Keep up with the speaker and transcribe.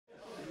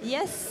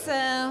Yes,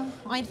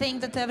 I think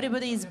that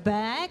everybody is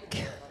back.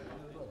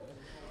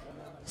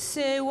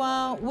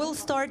 So we'll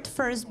start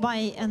first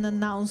by an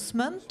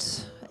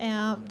announcement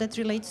that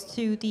relates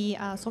to the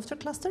software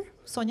cluster.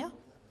 Sonja?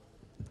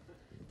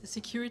 The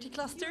security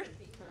cluster?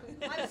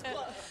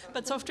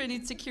 But software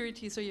needs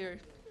security, so you're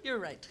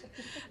right.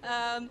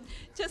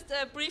 Just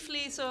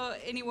briefly, so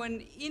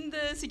anyone in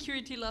the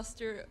security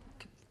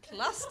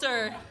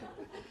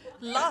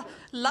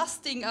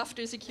lusting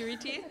after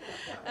security,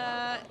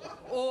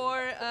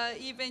 or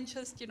even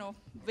just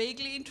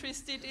vaguely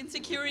interested in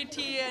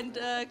security and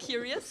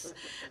curious,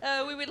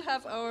 we will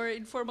have our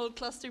informal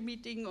cluster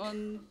meeting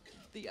on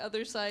the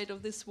other side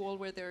of this wall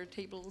where there are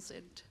tables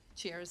and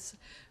chairs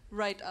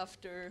right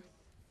after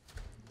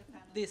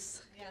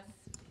this. Yes.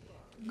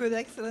 Good,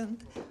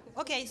 excellent.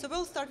 Okay, so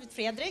we'll start with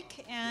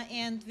Fredrik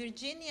and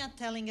Virginia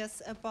telling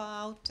us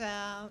about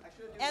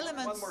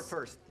elements. One more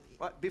first.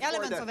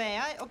 Elements of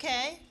AI,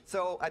 okay.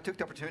 So I took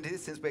the opportunity,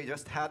 since we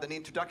just had an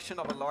introduction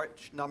of a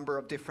large number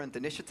of different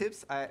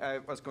initiatives, I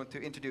was going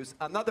to introduce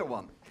another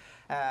one.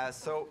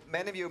 So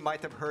many of you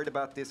might have heard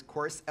about this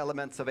course,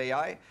 Elements of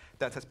AI,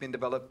 that has been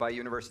developed by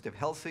University of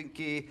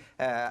Helsinki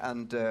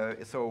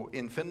so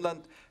in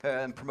Finland,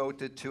 and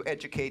promoted to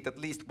educate at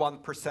least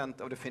 1%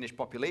 of the Finnish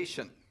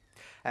population.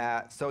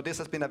 So this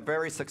has been a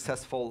very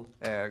successful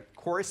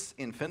course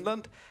in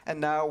Finland,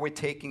 and now we're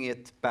taking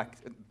it back.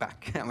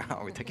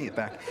 We're taking it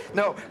back.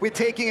 No, we're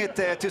taking it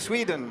to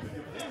Sweden.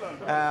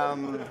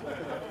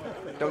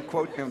 Don't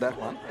quote me on that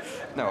one.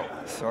 No,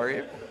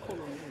 sorry.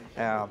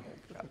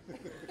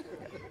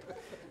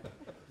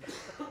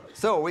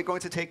 So we're going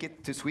to take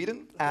it to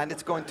Sweden, and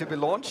it's going to be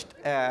launched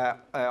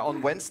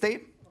on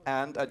Wednesday.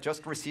 And I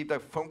just received a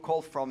phone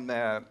call from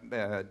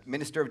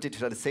Minister of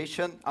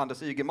Digitalization,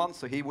 Anders Ygeman,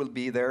 so he will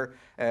be there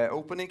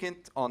opening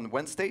it on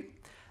Wednesday.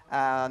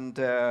 And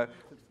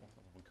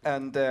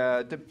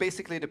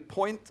basically the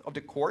point of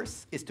the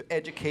course is to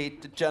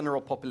educate the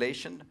general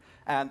population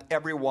and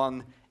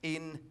everyone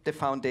in the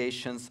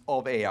foundations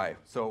of AI.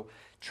 So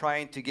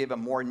trying to give a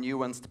more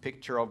nuanced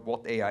picture of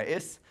what AI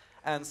is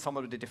and some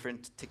of the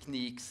different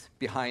techniques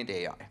behind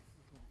AI.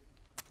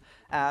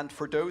 And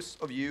for those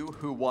of you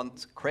who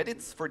want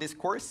credits for this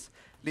course,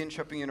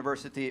 Linköping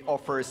University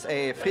offers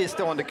a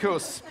fristående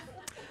kurs.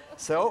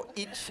 So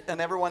each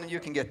and every one of you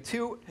can get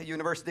 2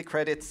 university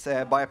credits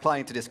by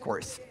applying to this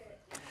course.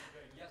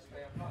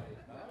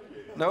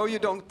 No, you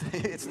don't.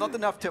 It's not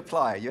enough to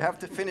apply. You have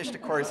to finish the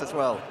course as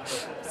well.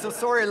 So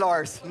sorry,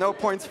 Lars, no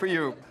points for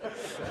you.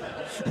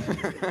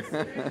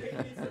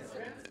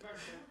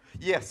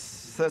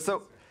 Yes,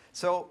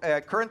 so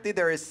currently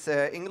there is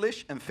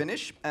English and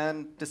Finnish,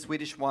 and the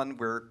Swedish one,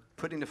 we're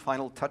putting the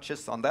final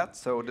touches on that.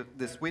 So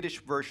the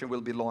Swedish version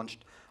will be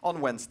launched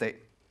on Wednesday.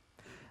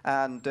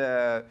 And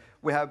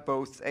we have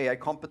both AI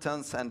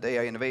Competence and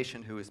AI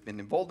Innovation who has been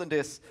involved in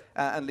this,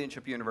 and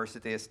Linköping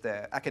University is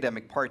the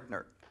academic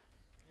partner.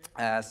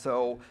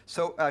 So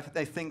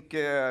I think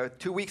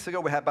 2 weeks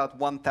ago we had about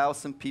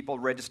 1,000 people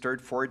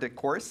registered for the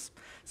course.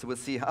 So we'll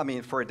see,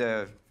 for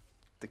the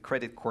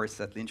credit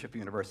course at Linköping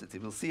University.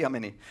 We'll see how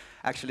many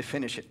actually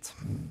finish it.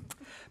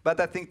 But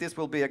I think this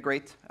will be a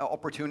great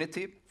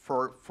opportunity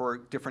for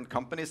different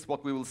companies.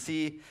 What we will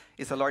see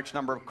is a large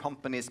number of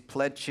companies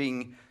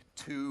pledging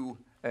to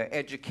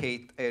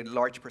educate a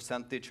large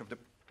percentage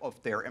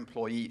of their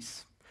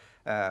employees.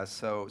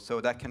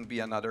 So that can be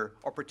another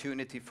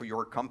opportunity for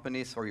your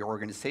companies or your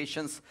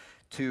organizations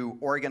to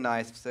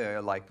organize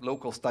like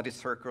local study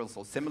circles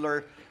or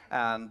similar,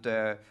 and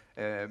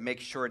make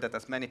sure that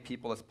as many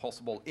people as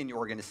possible in your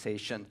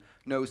organization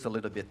knows a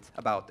little bit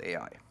about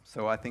AI.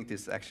 So I think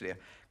this is actually a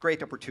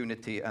great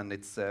opportunity, and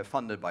it's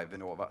funded by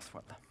Vinnova as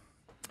well.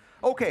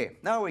 Okay,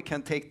 now we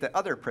can take the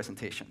other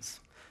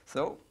presentations.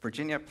 So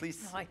Virginia,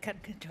 please I can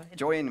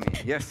join me.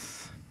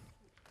 Yes.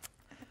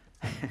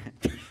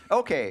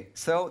 Okay,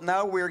 so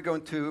now we're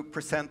going to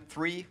present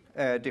 3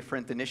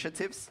 different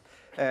initiatives.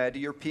 The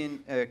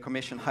European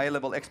Commission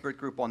High-Level Expert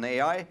Group on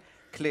AI,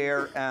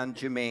 Claire, and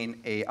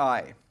Humane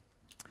AI.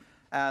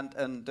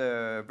 And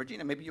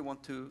Virginia, maybe you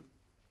want to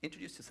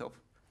introduce yourself.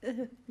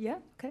 Yeah,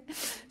 okay.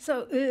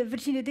 So,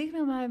 Virginia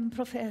Dignum, I'm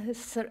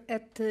professor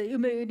at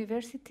UmU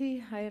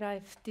University. I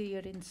arrived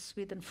here in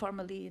Sweden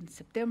formally in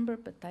September,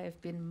 but I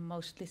have been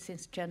mostly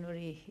since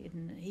January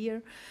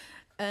here.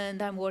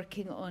 And I'm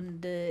working on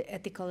the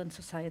ethical and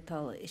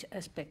societal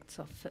aspects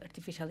of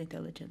artificial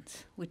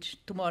intelligence, which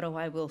tomorrow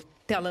I will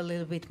tell a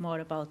little bit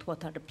more about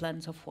what are the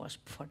plans of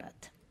WASP for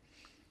that.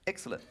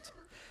 Excellent.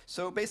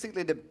 So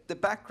basically the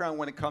background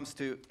when it comes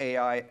to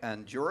AI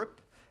and Europe,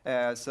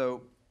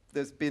 so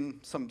there's been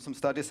some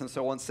studies and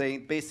so on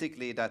saying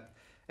basically that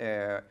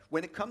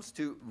when it comes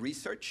to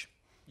research,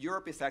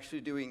 Europe is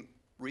actually doing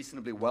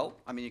reasonably well.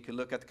 I mean, you can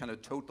look at the kind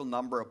of total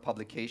number of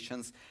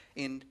publications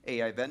in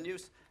AI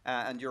venues,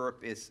 and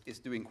Europe is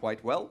doing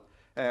quite well.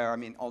 I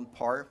mean, on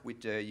par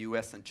with the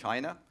US and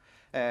China.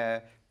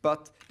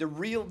 But the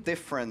real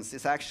difference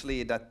is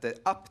actually that the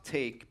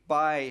uptake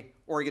by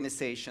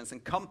organizations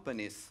and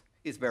companies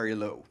is very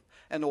low.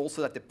 And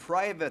also that the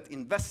private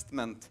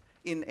investment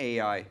in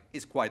AI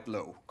is quite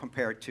low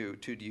compared to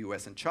the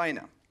US and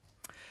China.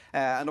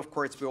 And of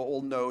course, we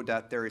all know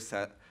that there is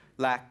a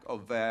lack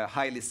of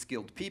highly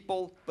skilled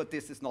people, but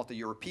this is not a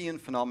European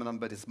phenomenon,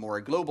 but it's more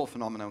a global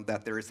phenomenon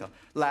that there is a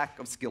lack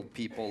of skilled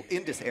people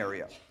in this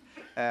area.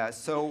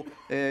 So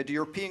the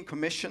European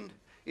Commission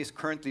is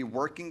currently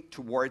working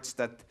towards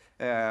that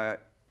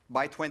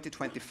by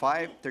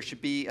 2025, there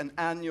should be an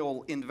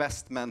annual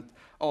investment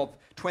of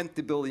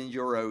 20 billion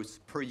euros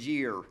per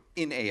year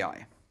in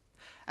AI.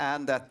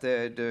 And that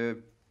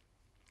the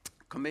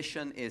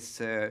Commission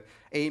is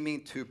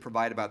aiming to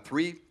provide about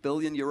 3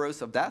 billion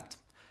euros of that,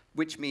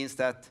 which means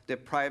that the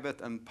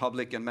private and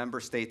public and member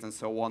states and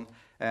so on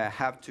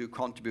have to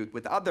contribute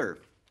with other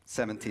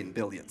 17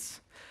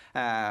 billions.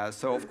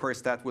 So of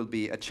course that will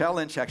be a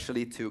challenge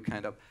actually to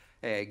kind of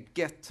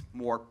get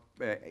more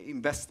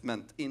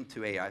investment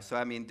into AI. So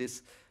I mean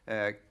this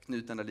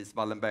Knut and Alice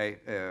Wallenberg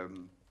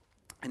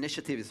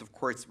initiative is of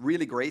course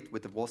really great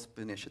with the WASP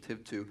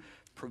initiative to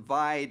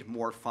provide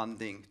more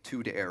funding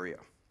to the area.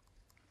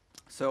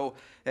 So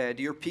the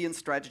European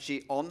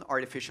strategy on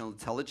artificial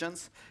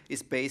intelligence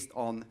is based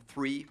on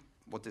three,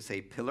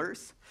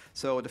 pillars.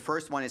 So the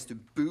first one is to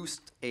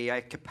boost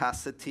AI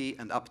capacity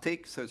and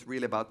uptake. So it's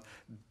really about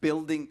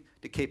building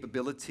the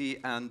capability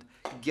and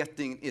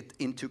getting it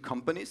into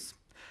companies.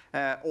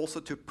 Also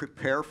to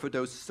prepare for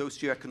those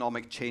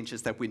socioeconomic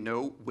changes that we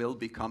know will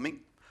be coming.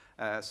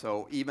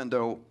 So even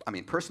though, I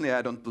mean, personally,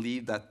 I don't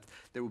believe that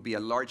there will be a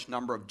large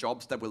number of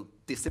jobs that will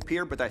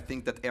disappear, but I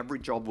think that every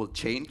job will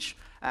change.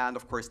 And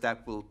of course,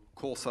 that will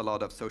cause a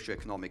lot of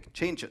socioeconomic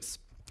changes.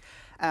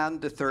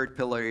 And the third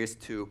pillar is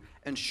to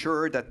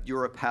ensure that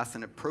Europe has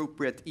an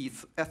appropriate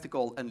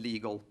ethical and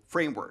legal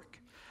framework.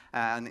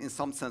 And in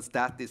some sense,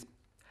 that is,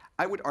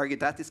 I would argue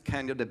that is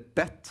kind of the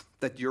bet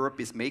that Europe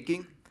is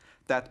making,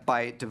 that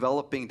by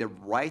developing the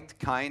right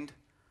kind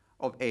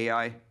of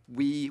AI,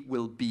 we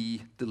will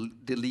be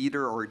the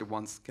leader or the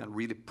ones can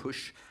really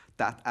push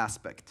that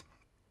aspect.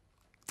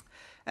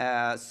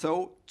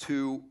 So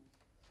to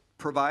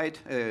provide,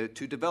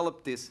 to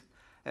develop this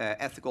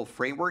ethical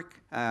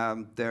framework,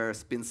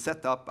 there's been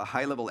set up a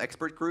high-level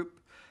expert group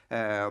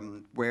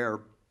where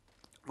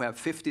we have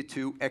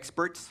 52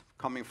 experts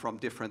coming from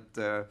different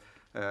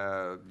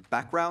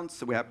backgrounds.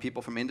 So we have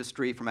people from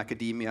industry, from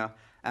academia,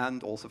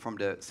 and also from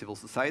the civil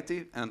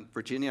society. And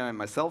Virginia and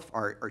myself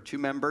are two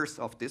members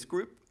of this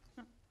group.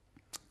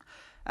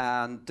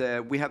 And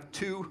we have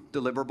two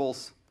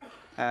deliverables.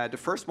 The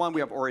first one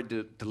we have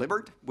already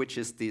delivered, which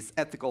is these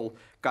ethical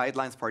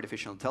guidelines for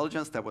artificial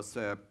intelligence that was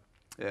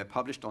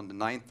published on the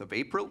 9th of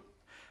April.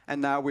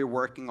 And now we're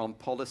working on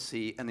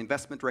policy and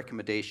investment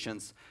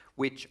recommendations,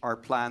 which are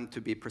planned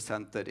to be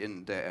presented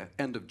in the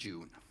end of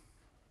June.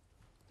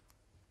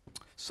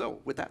 So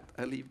with that,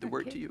 I leave the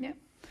word to you. Yeah.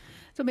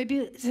 So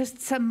maybe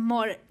just some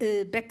more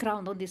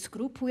background on this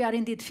group. We are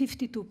indeed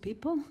 52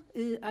 people.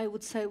 I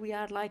would say we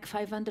are like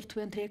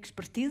 520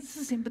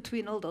 expertises in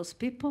between all those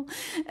people.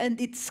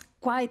 And it's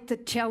quite a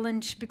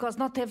challenge because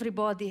not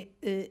everybody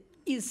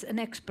is an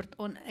expert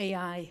on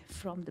AI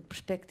from the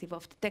perspective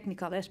of the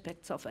technical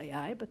aspects of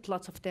AI, but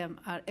lots of them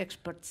are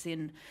experts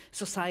in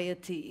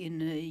society,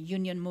 in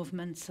union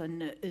movements,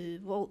 and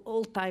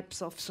all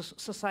types of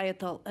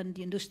societal and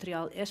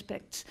industrial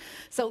aspects.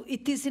 So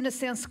it is, in a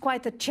sense,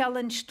 quite a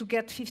challenge to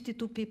get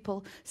 52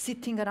 people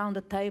sitting around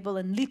a table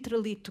and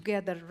literally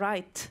together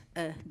write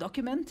a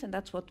document, and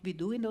that's what we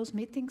do in those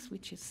meetings,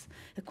 which is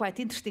a quite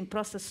interesting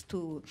process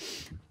to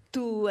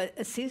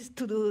assist,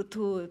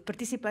 to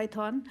participate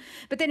on.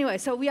 But anyway,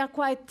 so we are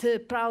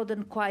quite proud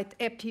and quite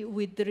happy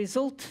with the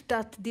result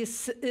that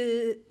this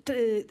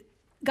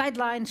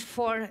guidelines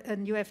for,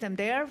 and you have them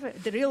there,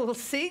 the real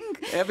thing.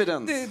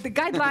 Evidence. The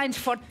guidelines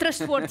for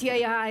trustworthy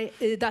AI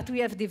that we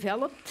have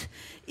developed.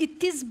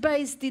 It is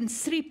based in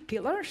 3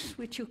 pillars,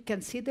 which you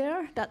can see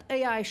there, that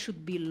AI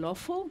should be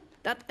lawful,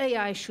 that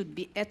AI should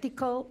be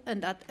ethical,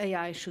 and that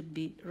AI should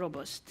be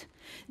robust.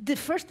 The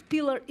first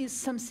pillar is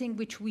something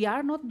which we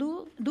are not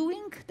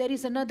doing. There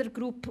is another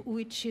group,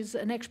 which is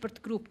an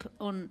expert group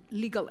on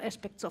legal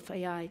aspects of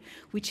AI,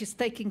 which is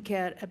taking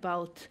care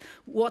about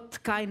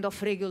what kind of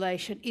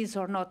regulation is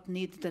or not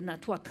needed and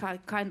at what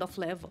kind of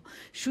level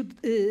should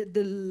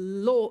the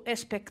law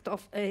aspect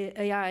of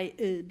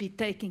AI be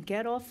taken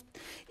care of.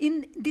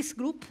 In this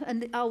group,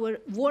 and our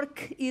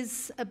work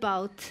is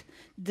about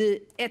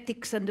the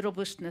ethics and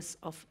robustness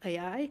of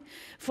AI,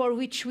 for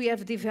which we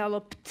have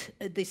developed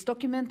this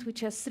document,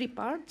 which has 3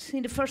 parts.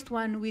 In the first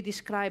one, we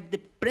describe the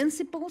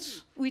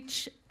principles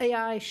which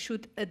AI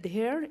should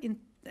adhere in,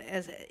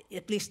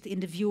 at least in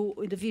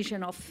the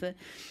vision of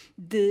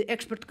the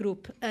expert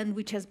group, and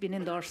which has been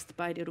endorsed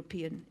by the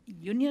European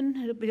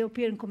Union, the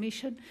European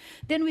Commission.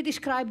 Then we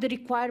describe the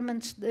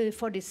requirements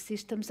for these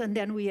systems, and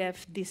then we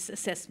have this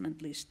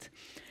assessment list.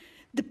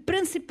 The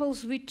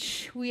principles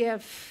which we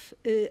have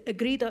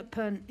agreed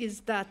upon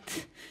is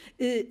that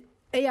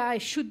AI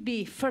should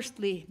be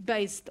firstly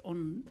based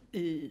on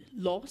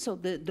law, so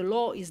the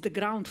law is the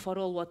ground for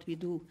all what we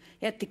do.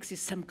 Ethics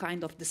is some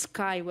kind of the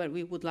sky where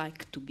we would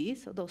like to be,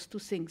 so those two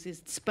things is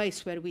the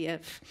space where we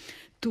have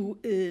to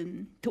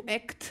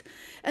act,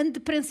 and the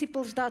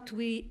principles that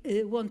we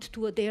want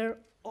to adhere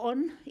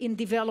on in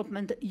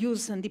development,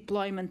 use and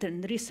deployment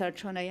and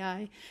research on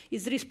AI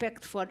is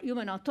respect for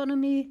human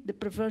autonomy, the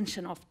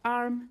prevention of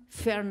harm,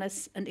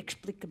 fairness and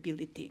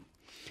explicability.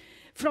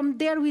 From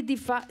there we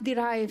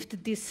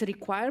derived these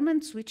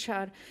requirements, which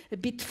are a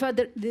bit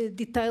further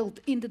detailed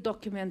in the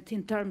document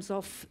in terms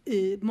of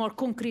more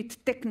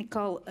concrete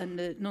technical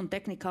and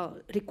non-technical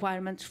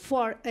requirements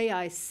for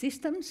AI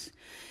systems.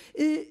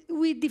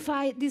 We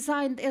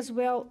designed as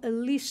well a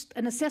list,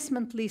 an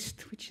assessment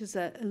list, which is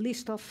a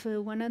list of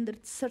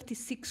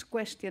 136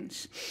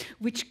 questions,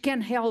 which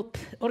can help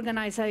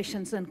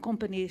organizations and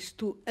companies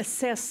to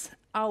assess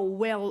how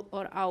well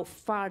or how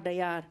far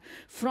they are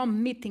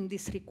from meeting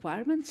these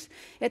requirements.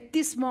 At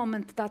this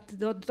moment that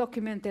the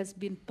document has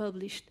been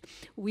published,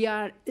 we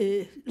are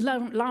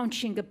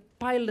launching a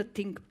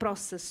piloting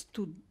process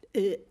to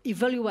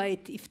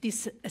evaluate if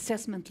this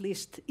assessment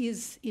list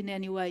is in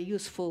any way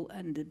useful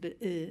and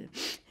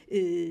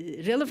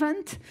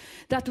relevant.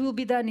 That will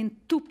be done in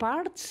two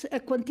parts: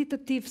 a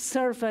quantitative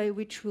survey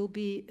which will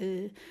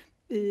be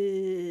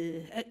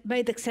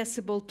made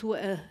accessible to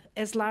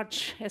as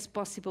large as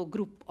possible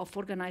group of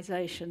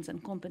organizations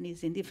and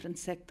companies in different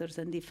sectors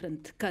and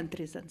different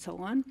countries and so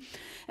on.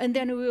 And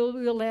then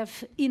we'll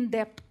have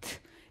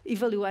in-depth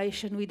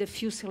evaluation with a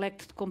few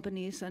selected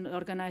companies and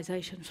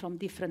organizations from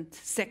different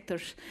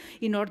sectors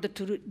in order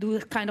to do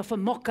a kind of a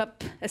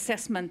mock-up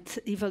assessment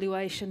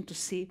evaluation to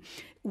see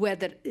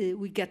whether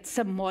we get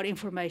some more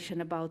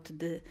information about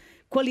the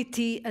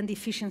quality and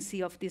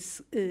efficiency of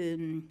this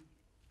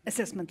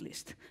assessment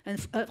list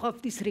and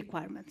of these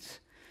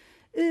requirements.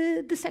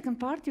 The second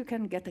part you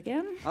can get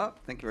again.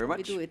 Thank you very much.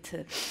 We do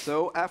it.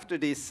 So after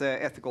these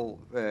ethical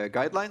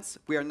guidelines,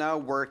 we are now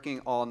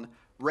working on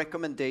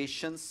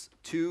recommendations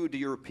to the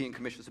European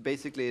Commission. So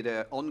basically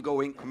the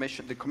ongoing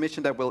commission, the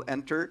commission that will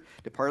enter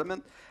the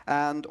parliament,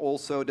 and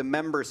also the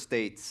member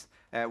states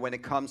when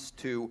it comes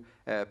to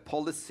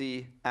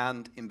policy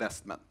and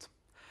investment.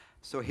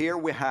 So here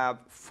we have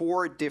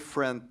 4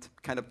 different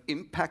kind of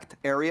impact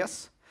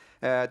areas.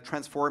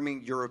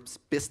 Transforming Europe's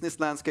business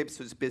landscape,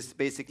 so it's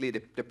basically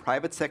the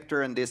private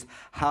sector, and this,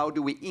 how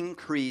do we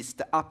increase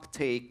the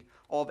uptake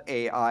of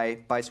AI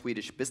by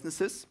Swedish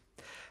businesses?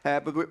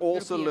 But we're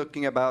also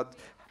looking about...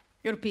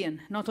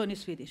 European, not only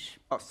Swedish.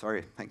 Oh,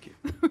 sorry, thank you.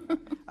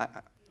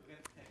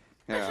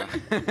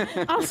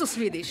 Also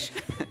Swedish.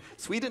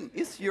 Sweden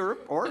is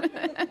Europe, or...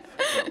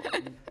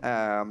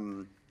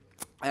 and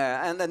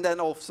then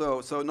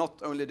also, so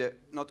not only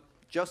not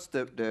just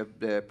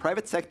the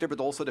private sector, but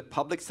also the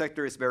public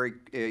sector is very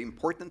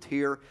important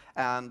here,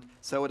 and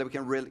so that we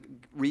can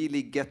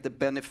really get the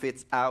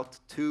benefits out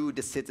to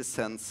the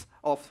citizens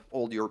of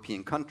all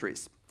European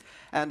countries.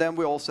 And then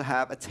we also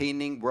have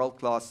attaining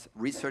world-class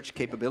research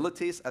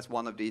capabilities as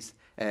one of these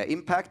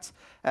impacts.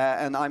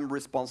 And I'm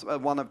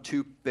one of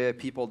 2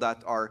 people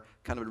that are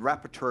kind of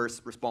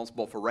rapporteurs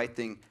responsible for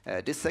writing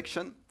this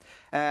section.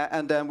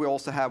 And then we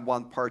also have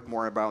one part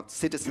more about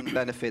citizen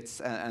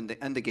benefits and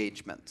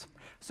engagement.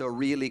 So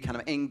really kind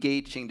of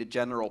engaging the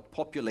general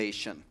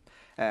population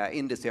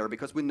in this area,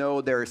 because we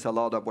know there is a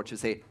lot of,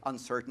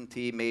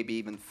 uncertainty, maybe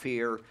even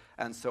fear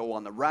and so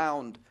on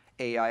around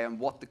AI and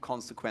what the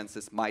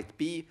consequences might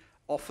be.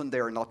 Often they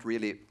are not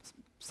really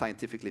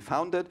scientifically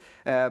founded,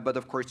 but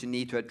of course you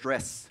need to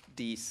address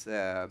these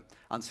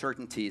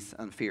uncertainties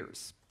and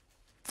fears.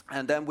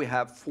 And then we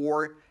have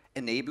 4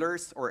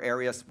 enablers or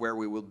areas where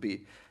we will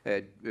be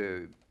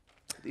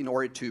in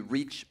order to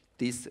reach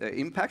these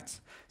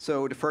impacts.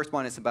 So the first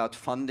one is about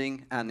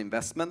funding and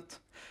investment.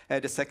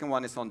 The second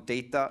one is on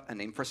data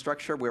and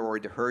infrastructure. We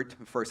already heard,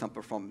 for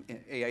example, from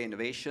AI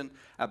Innovation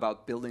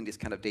about building these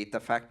kind of data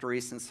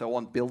factories and so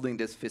on, building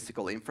this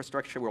physical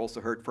infrastructure. We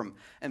also heard from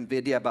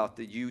NVIDIA about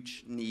the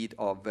huge need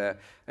of,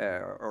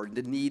 or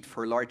the need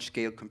for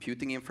large-scale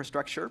computing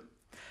infrastructure.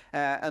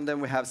 And then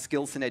we have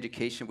skills in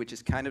education, which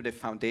is kind of the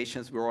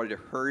foundations. We already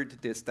heard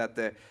this, that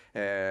the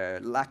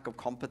lack of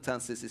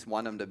competences is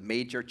one of the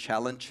major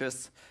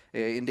challenges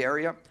in the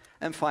area.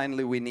 And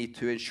finally, we need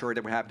to ensure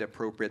that we have the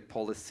appropriate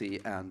policy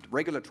and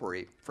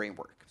regulatory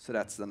framework. So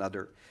that's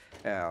another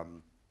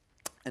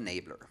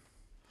enabler.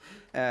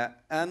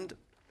 And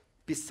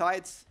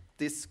besides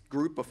this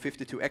group of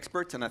 52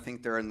 experts, and I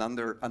think there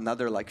are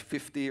another like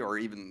 50 or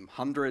even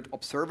 100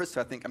 observers.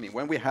 So I mean,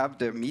 when we have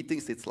the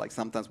meetings, it's like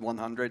sometimes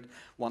 100,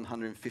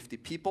 150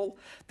 people.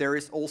 There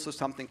is also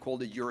something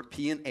called the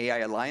European AI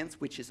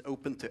Alliance, which is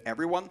open to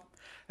everyone.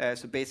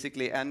 So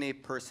basically, any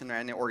person or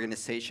any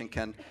organization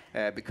can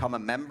become a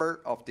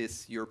member of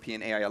this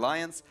European AI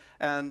Alliance,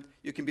 and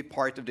you can be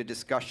part of the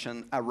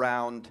discussion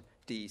around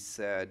these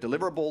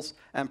deliverables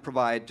and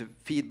provide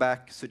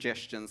feedback,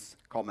 suggestions,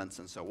 comments,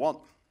 and so on.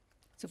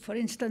 So for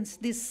instance,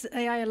 this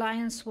AI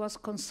Alliance was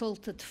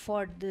consulted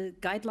for the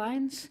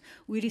guidelines.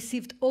 We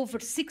received over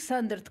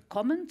 600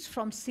 comments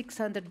from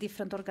 600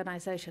 different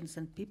organizations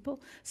and people.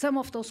 Some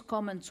of those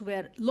comments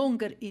were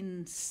longer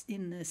in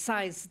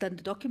size than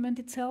the document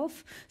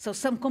itself. So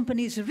some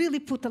companies really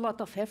put a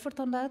lot of effort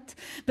on that.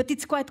 But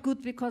it's quite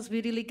good because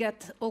we really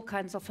get all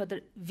kinds of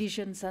other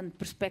visions and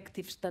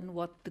perspectives than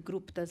what the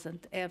group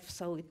doesn't have.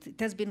 So it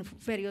has been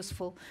very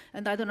useful.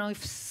 And I don't know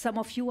if some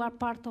of you are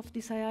part of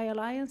this AI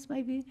Alliance,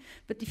 maybe.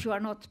 But if you are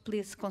not,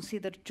 please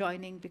consider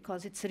joining,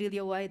 because it's really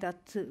a way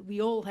that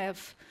we all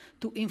have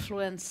to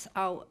influence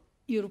how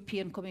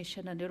European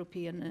Commission and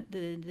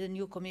the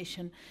new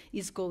Commission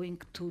is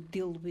going to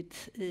deal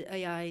with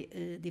AI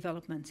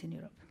developments in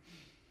Europe.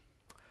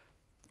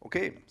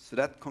 Okay, so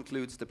that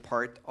concludes the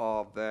part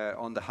of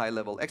on the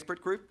high-level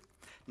expert group.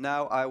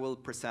 Now I will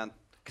present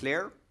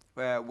Claire,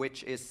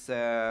 which is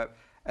a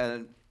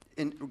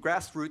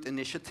grassroots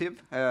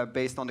initiative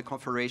based on the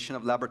Confederation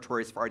of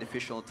Laboratories for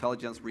Artificial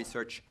Intelligence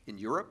Research in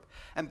Europe.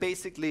 And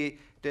basically,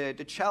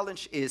 the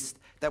challenge is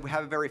that we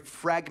have a very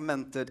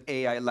fragmented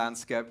AI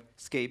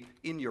landscape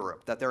in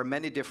Europe, that there are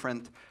many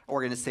different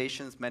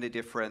organizations, many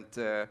different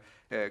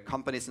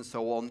companies and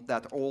so on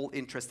that are all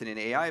interested in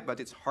AI, but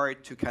it's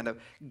hard to kind of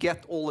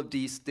get all of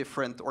these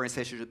different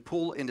organizations to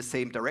pull in the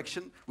same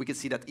direction. We can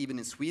see that even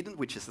in Sweden,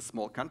 which is a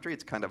small country,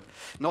 it's kind of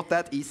not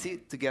that easy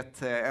to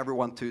get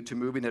everyone to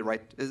move in the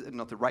right,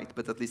 not the right,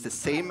 but at least the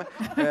same.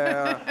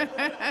 Yeah.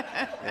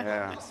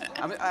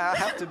 I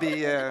have to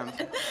be,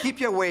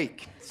 keep you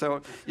awake.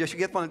 So you should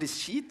get one of these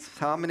sheets.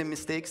 How many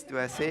mistakes do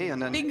I say?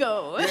 And then,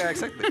 bingo. Yeah,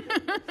 exactly.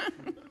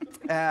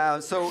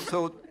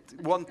 So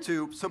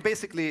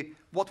basically,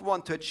 what we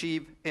want to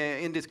achieve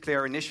in this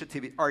CLARE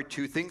initiative are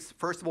two things.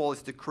 First of all,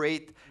 is to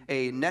create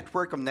a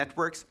network of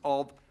networks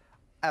of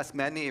as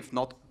many, if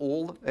not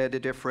all, the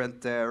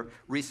different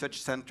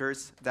research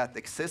centers that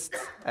exist,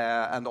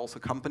 and also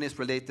companies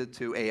related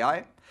to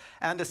AI.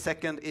 And the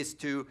second is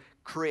to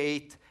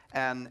create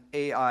an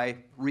AI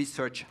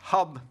research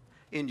hub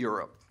in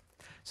Europe.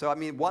 So, I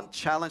mean, one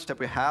challenge that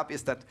we have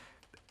is that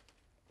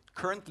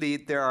currently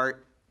there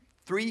are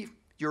 3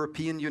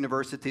 European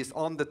universities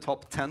on the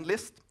top 10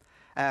 list.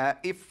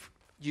 If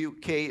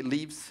UK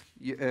leaves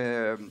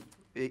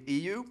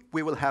EU,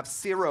 we will have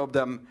 0 of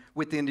them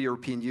within the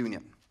European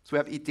Union. So we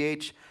have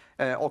ETH,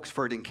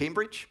 Oxford and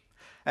Cambridge,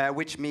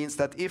 which means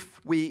that if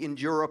we in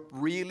Europe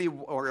really,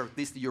 or at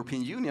least the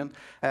European Union,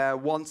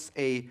 wants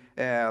a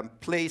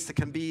place that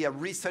can be a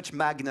research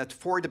magnet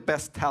for the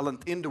best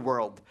talent in the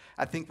world,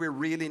 I think we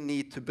really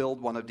need to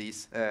build one of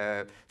these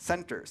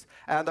centers.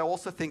 And I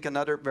also think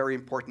another very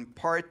important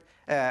part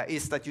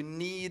is that you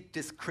need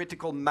this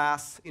critical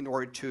mass in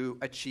order to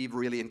achieve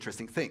really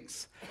interesting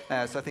things.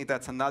 So I think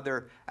that's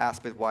another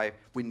aspect why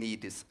we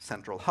need this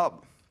central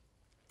hub.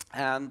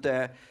 And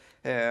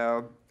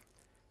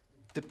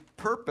the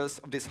purpose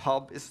of this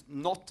hub is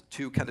not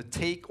to kind of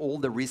take all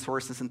the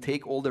resources and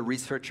take all the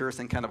researchers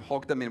and kind of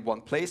hog them in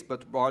one place,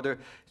 but rather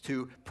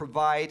to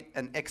provide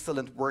an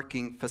excellent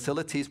working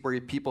facilities where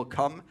people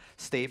come,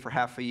 stay for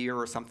half a year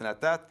or something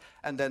like that,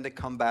 and then they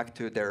come back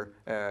to their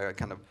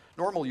kind of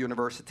normal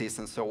universities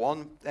and so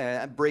on,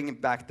 and bring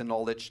back the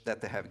knowledge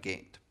that they have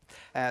gained.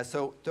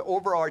 So the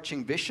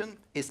overarching vision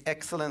is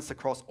excellence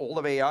across all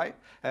of AI.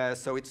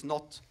 So it's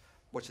not,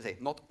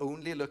 not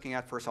only looking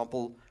at, for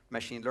example,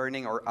 machine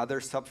learning or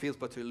other subfields,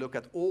 but to look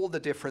at all the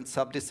different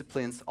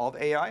subdisciplines of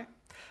AI,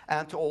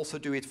 and to also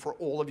do it for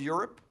all of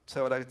Europe,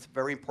 so that it's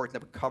very important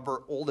that we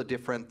cover all the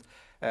different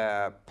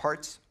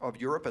parts of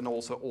Europe and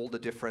also all the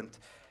different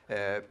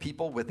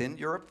people within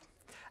Europe,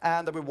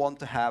 and that we want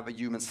to have a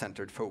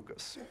human-centered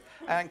focus.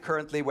 And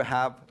currently we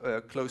have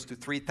close to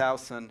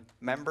 3,000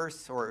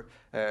 members or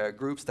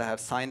groups that have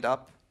signed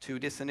up to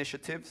this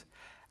initiative.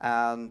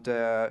 And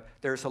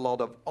there's a lot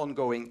of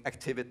ongoing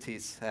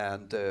activities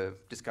and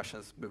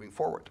discussions moving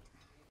forward.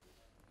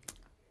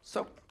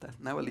 So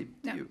now I leave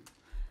to you.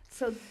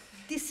 So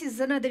this is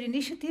another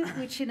initiative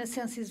which in a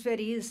sense is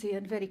very easy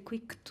and very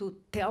quick to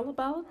tell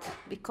about,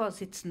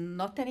 because it's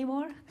not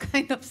anymore,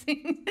 kind of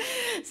thing.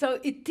 So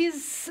it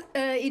is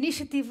an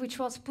initiative which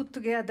was put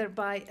together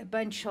by a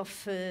bunch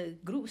of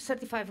groups,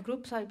 35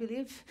 groups, I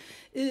believe,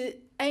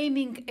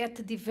 aiming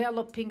at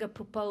developing a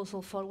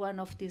proposal for one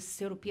of these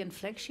European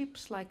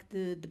flagships, like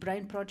the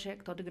Brain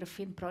Project or the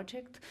Graphene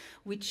Project,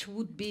 which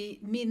would be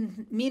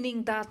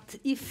meaning that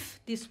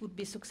if this would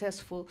be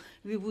successful,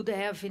 we would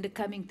have in the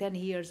coming 10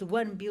 years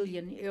 1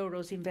 billion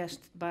euros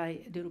invested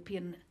by the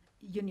European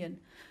Union,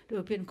 the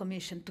European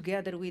Commission,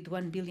 together with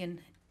 1 billion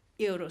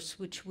euros,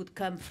 which would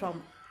come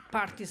from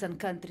parties and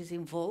countries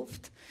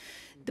involved.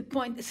 The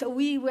point, so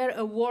we were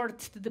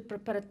awarded the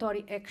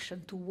preparatory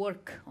action to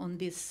work on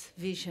this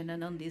vision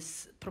and on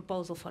this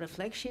proposal for a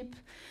flagship.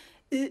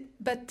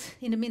 But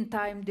in the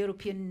meantime, the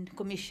European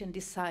Commission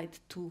decided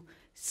to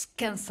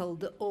cancel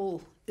the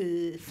whole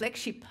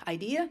flagship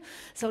idea.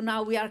 So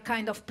now we are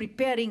kind of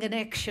preparing an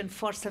action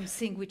for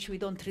something which we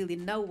don't really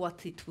know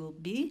what it will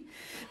be,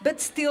 but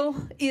still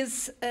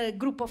is a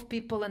group of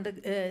people and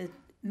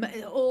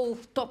all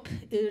top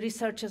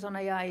researchers on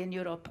AI in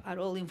Europe are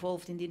all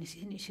involved in the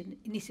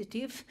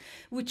initiative,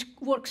 which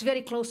works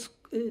very close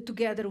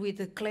together with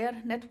the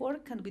CLARE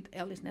network and with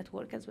ELLIS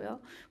network as well,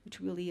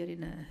 which we'll hear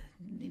in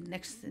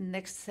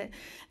next.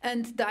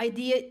 And the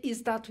idea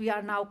is that we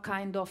are now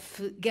kind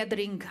of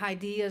gathering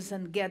ideas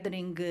and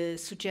gathering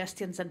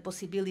suggestions and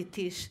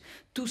possibilities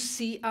to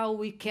see how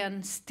we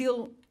can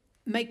still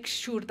make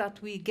sure that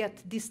we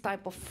get this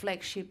type of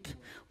flagship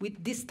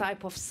with this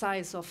type of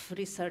size of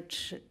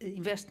research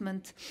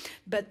investment,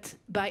 but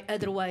by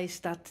other ways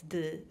that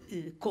the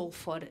call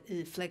for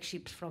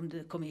flagships from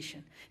the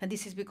Commission. And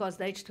this is because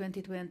the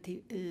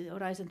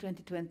Horizon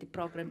 2020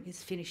 program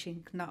is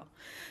finishing now.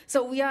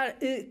 So we are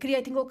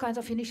creating all kinds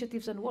of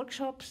initiatives and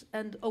workshops,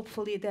 and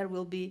hopefully there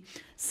will be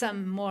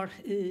some more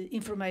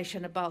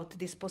information about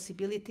these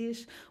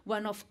possibilities.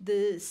 One of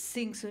the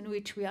things in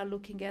which we are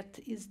looking at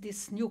is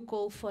this new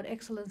call for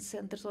excellence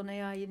centers on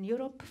AI in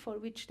Europe, for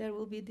which there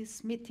will be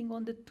this meeting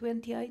on the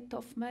 28th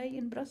of May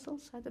in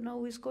Brussels. I don't know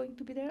who is going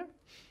to be there.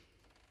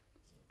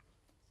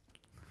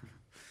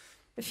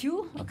 A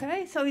few,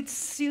 okay. So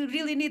you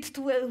really need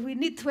to. We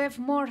need to have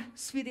more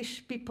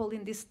Swedish people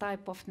in this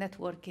type of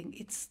networking.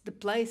 It's the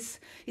place.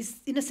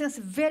 It's in a sense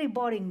very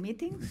boring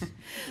meetings,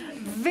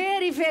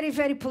 very, very,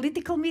 very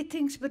political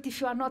meetings. But if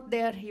you are not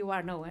there, you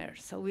are nowhere.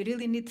 So we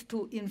really need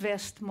to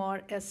invest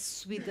more as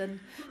Sweden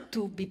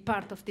to be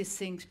part of these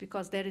things,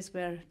 because there is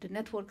where the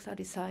networks are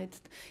decided,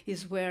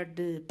 is where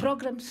the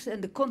programs and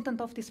the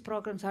content of these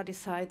programs are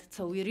decided.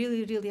 So we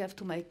really, really have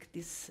to make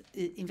this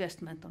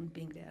investment on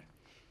being there.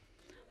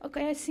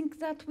 Okay, I think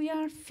that we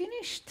are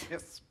finished.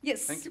 Yes.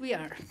 Yes, Thank you. we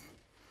are.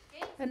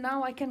 Okay. And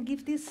now I can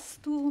give this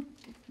to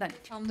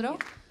Alessandro.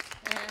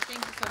 Thank you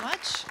so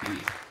much.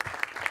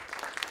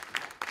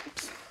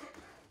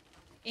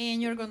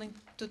 And you're going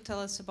to tell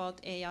us about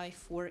AI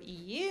for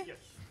EU. Yes.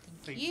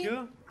 Thank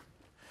you.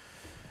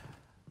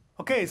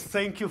 Okay,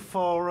 thank you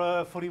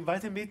for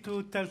inviting me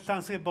to tell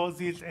something about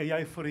this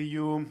AI for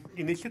EU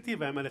initiative.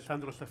 I'm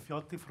Alessandro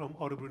Saffiotti from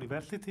Orebro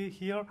University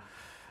here.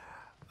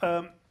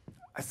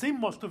 I think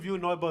most of you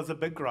know about the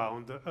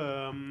background.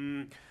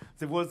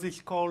 There was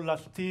this call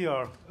last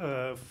year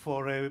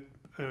for a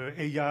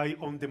AI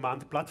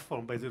on-demand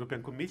platform by the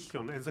European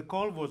Commission, and the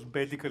call was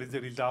basically the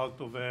result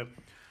of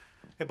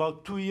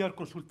about 2-year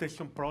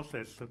consultation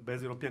process by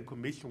the European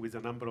Commission with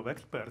a number of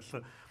experts,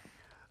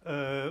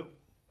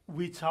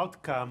 which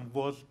outcome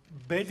was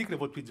basically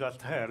what we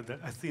just heard.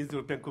 I think the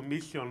European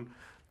Commission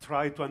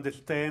tried to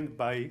understand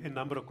by a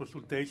number of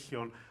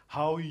consultations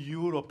how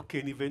Europe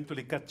can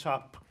eventually catch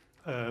up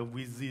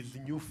with this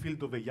new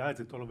field of AI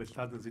that all of a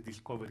sudden they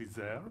discover is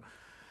there.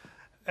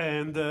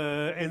 And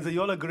they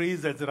all agree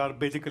that there are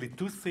basically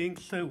two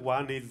things.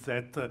 One is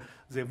that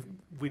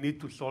we need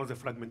to solve the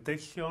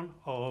fragmentation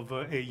of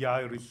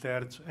AI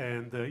research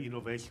and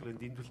innovation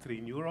and industry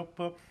in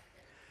Europe.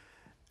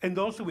 And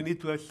also we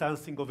need to have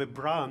something of a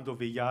brand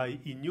of AI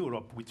in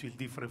Europe, which is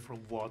different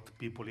from what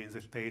people in the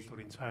States or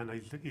in China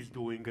is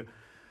doing.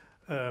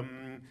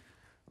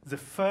 The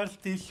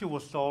first issue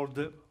was solved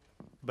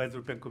by the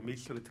European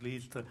Commission, at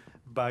least,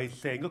 by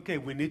saying, okay,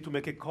 we need to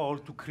make a call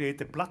to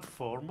create a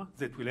platform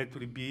that will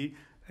actually be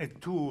a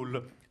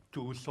tool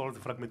to solve the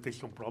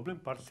fragmentation problem,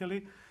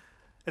 partially.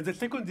 And the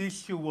second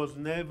issue was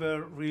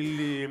never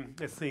really,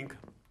 I think,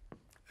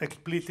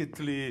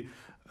 explicitly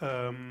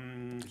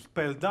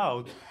spelled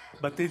out.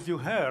 But as you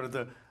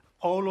heard,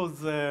 all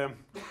of the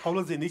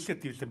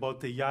initiatives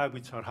about AI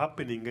which are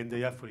happening, and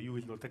AI for EU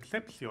is not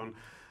exception,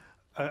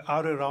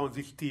 are around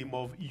this theme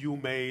of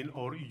humane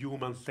or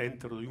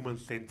human-centered or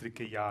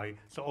human-centric AI.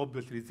 So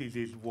obviously this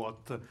is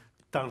what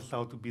turns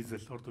out to be the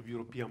sort of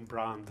European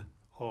brand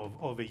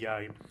of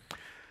AI.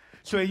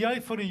 So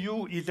AI for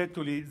EU is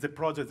actually the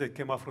project that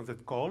came out from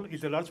that call.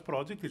 It's a large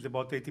project. It's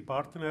about 80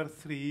 partners,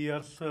 3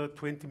 years,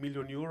 20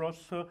 million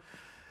euros.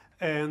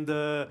 And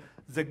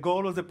the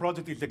goal of the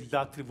project is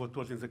exactly what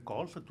was in the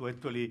call, so to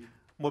actually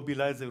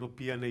mobilize the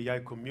European AI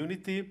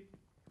community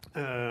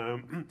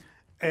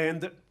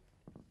and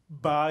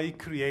by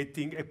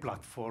creating a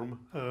platform,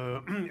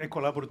 a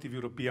collaborative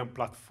European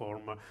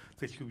platform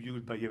that should be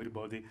used by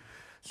everybody.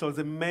 So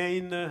the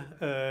main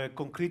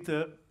concrete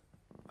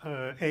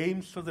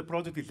aims of the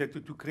project is that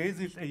to create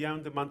this AI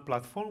on-demand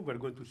platform. We're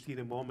going to see in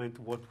a moment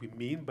what we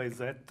mean by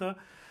that.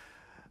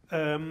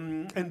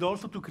 And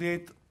also to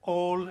create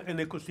all an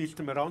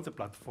ecosystem around the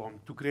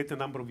platform, to create a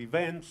number of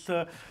events,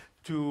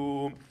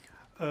 to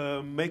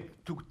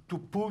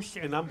push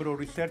a number of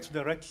research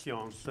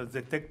directions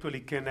that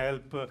actually can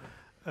help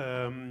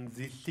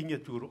the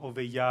signature of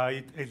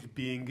AI as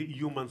being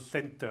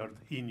human-centered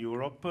in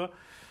Europe,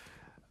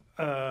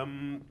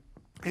 and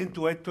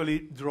to actually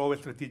draw a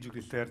strategic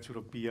research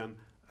European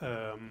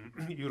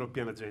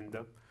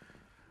agenda.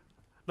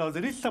 Now,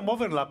 there is some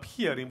overlap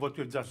here in what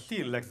you've just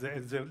seen, like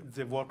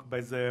the work by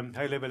the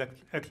high-level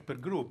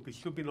expert group. It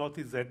should be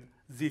noticed that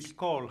this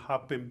call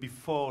happened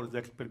before the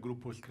expert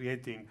group was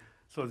creating.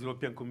 So the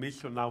European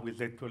Commission now is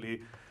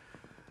actually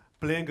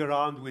playing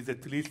around with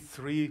at least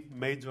 3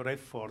 major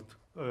efforts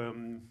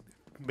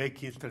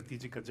making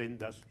strategic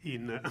agendas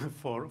in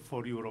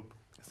for Europe,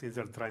 since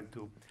they're trying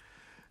to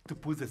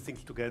put the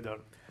things together.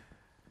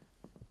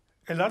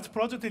 A large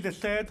project, as I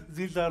said,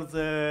 these are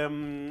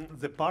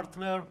the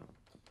partner.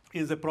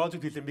 In the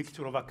project is a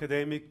mixture of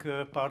academic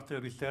partner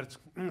research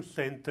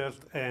centers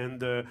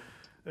and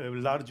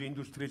large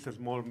industries and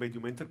small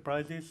medium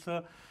enterprises.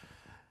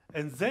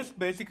 And that's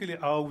basically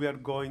how we are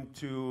going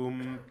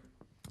to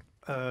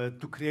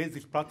create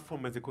this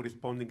platform as a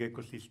corresponding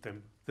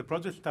ecosystem. The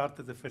project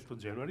started the 1st of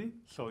January,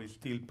 so it's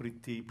still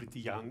pretty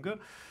young.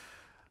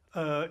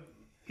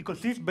 It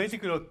consists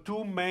basically of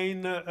two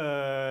main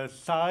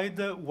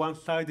sides. One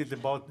side is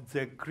about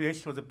the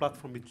creation of the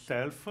platform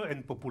itself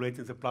and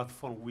populating the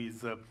platform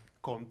with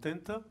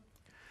content.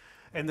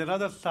 And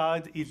another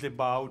side is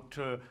about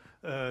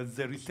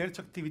the research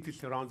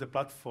activities around the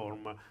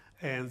platform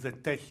and the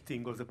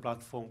testing of the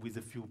platform with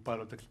a few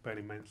pilot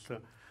experiments.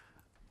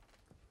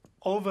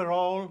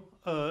 Overall,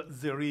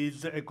 there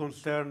is a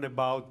concern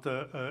about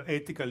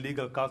ethical,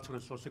 legal, cultural,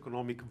 and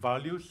socioeconomic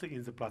values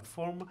in the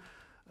platform.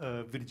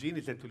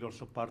 Virginia is actually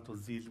also part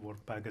of this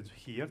work package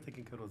here,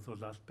 taking care of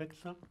those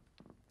aspects.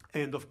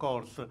 And of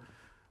course,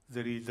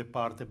 there is a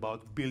part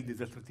about building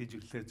the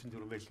strategic research and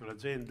innovation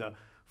agenda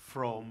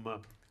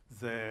from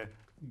the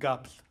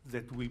gaps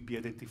that will be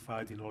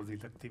identified in all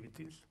these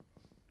activities.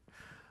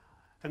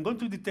 I'm going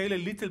to detail a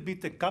little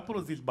bit a couple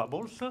of these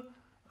bubbles,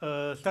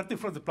 starting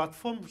from the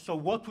platform. So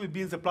what will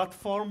be in the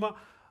platform?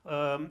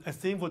 I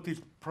think what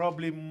is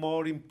probably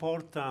more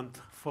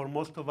important for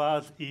most of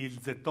us is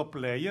the top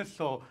layer,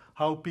 so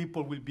how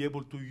people will be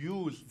able to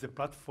use the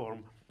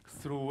platform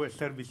through a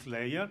service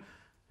layer.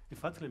 In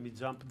fact, let me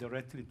jump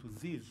directly to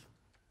this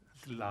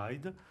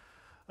slide.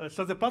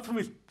 So the platform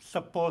is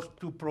supposed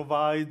to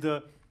provide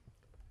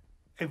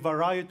a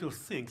variety of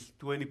things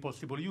to any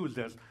possible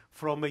users,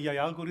 from AI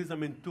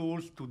algorithm and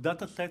tools to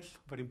data sets,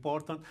 very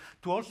important,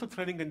 to also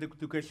training and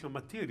educational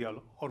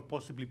material, or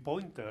possibly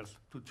pointers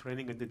to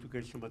training and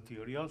educational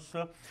materials,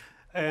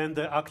 and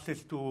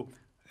access to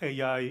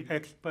AI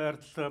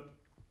experts,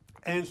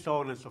 and so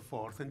on and so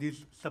forth. And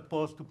it's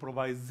supposed to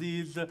provide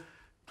these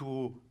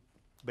to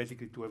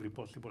basically to every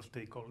possible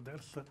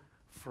stakeholders,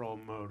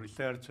 from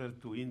researchers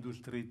to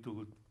industry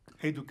to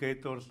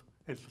educators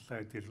and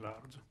society at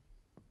large.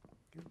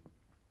 Okay.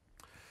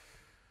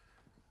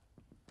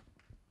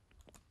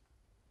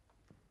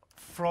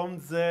 From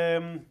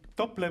the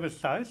top level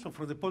side, so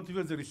from the point of view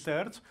of the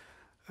research,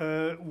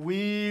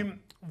 we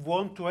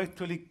want to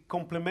actually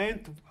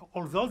complement,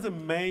 although the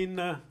main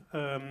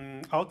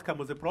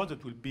outcome of the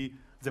project will be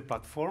the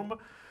platform,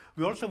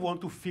 we also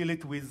want to fill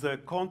it with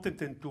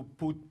content and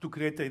to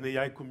create an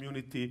AI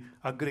community,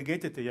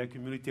 aggregated AI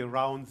community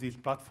around this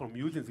platform,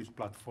 using this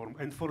platform.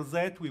 And for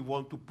that, we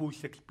want to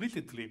push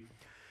explicitly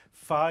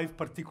 5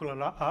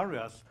 particular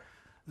areas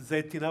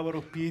that, in our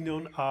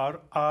opinion,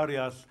 are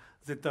areas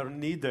that are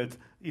needed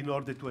in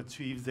order to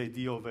achieve the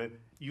idea of a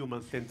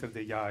human-centered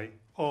AI,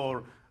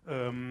 or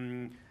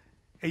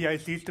AI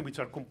systems which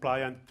are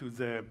compliant to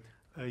the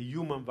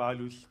human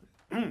values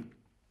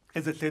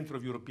as a center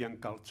of European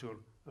culture,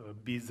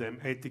 be them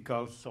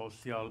ethical,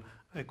 social,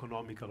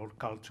 economical, or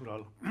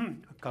cultural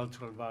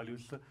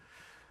values.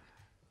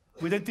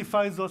 We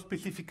identify those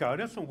specific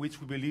areas on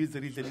which we believe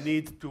there is a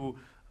need to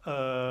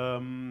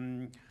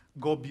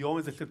go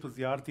beyond the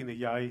state-of-the-art in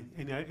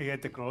AI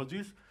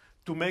technologies,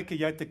 to make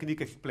AI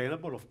technique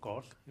explainable, of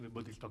course,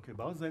 everybody's talking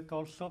about that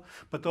also,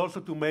 but also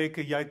to make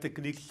AI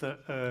techniques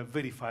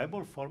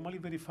verifiable, formally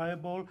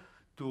verifiable,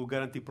 to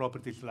guarantee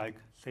properties like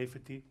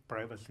safety,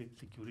 privacy,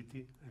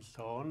 security, and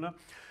so on.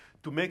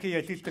 To make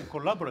AI system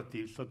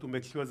collaborative, so to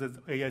make sure that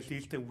AI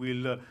system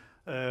will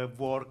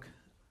work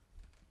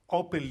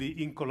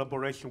openly in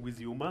collaboration with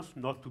humans,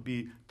 not to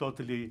be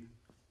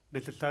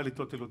necessarily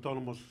totally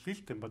autonomous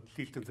system, but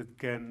systems that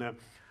can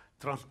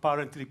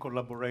transparently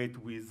collaborate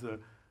with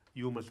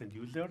humans and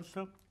users.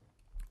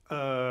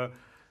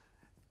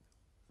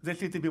 This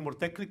needs to be more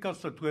technical,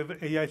 so to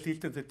have AI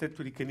systems that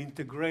actually can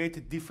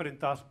integrate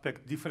different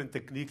aspects, different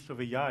techniques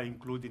of AI,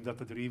 including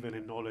data-driven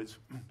and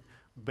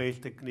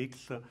knowledge-based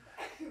techniques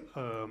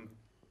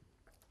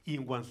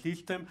in one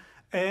system,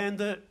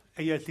 and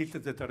AI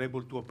systems that are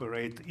able to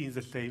operate in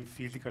the same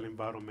physical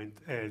environment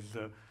as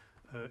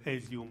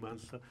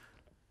humans.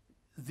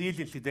 This,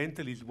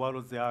 incidentally, is one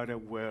of the areas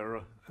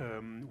where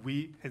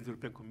we, as the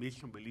European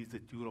Commission, believe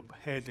that Europe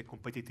has a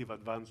competitive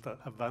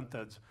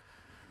advantage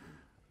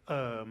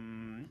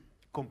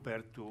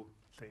compared to,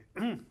 say,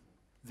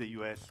 the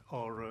US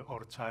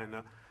or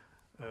China.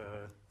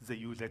 The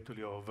use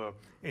actually of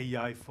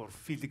AI for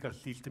physical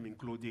systems,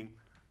 including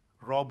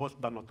robots,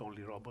 but not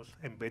only robots,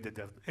 embedded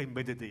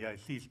AI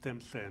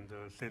systems and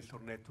sensor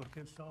network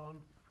and so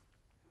on.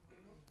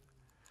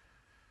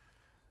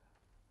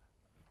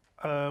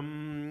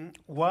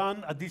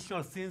 One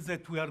additional thing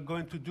that we are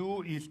going to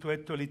do is to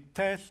actually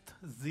test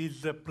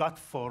this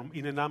platform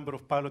in a number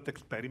of pilot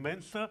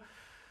experiments.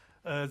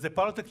 The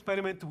pilot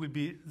experiment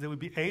there will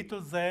be 8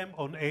 of them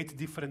on 8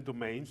 different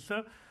domains.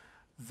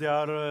 They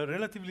are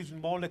relatively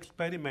small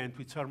experiments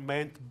which are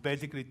meant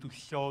basically to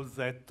show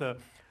that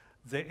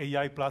the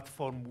AI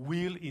platform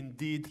will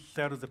indeed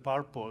serve the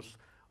purpose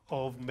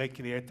of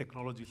making AI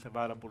technologies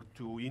available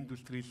to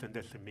industries and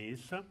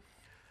SMEs.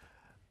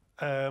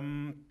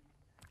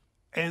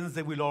 And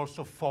they will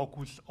also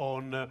focus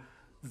on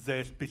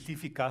the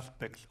specific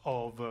aspects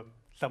of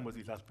some of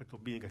these aspects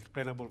of being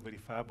explainable,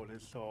 verifiable,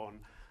 and so on.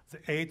 The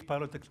 8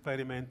 pilot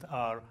experiments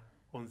are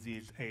on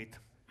these 8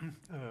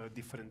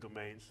 different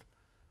domains.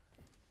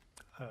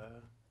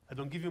 I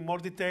don't give you more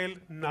detail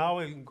now.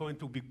 I'm going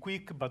to be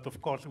quick, but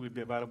of course it will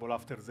be available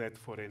after that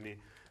for any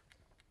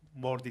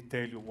more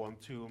detail you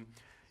want to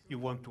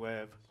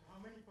have. So how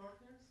many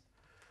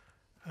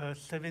partners?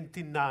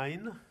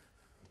 79.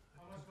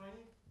 How much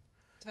money?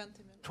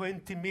 20 minutes.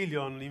 20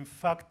 million. In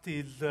fact,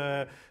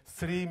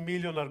 3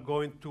 million are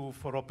going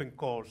for open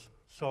calls.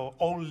 So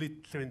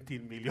only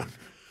 17 million. 20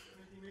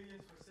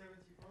 million for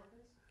 70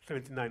 partners?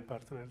 79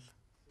 partners.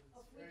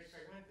 It's very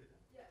fragmented.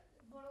 Yeah,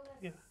 more or less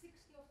Yeah.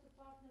 60 of the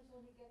partners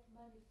only get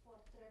money for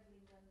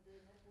traveling and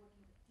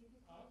networking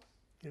activities.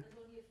 Yeah. And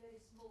only a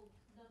very small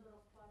number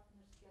of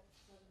partners get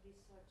some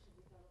research and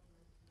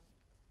development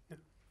money.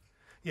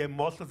 Yeah,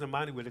 most of the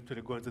money will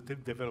actually go into the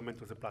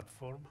development of the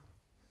platform.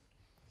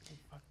 In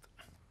fact.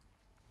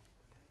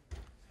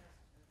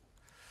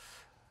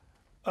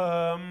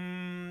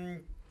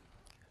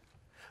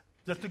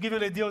 Just to give you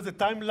an idea of the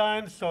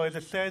timeline, so as I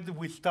said,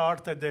 we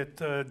started at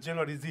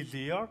January this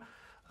year.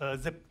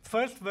 The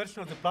first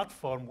version of the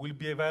platform will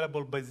be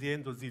available by the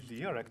end of this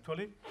year,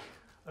 actually.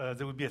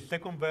 There will be a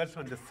second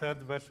version and the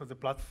third version of the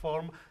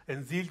platform,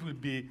 and these will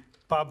be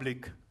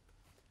public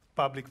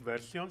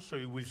versions, so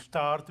you will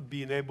start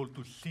being able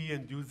to see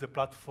and use the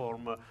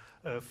platform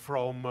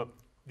from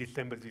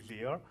December this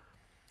year.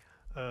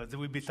 There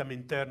will be some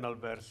internal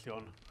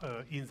version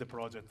in the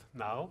project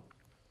now.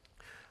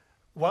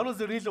 One of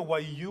the reasons why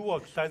you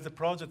outside the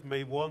project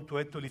may want to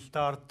actually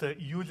start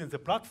using the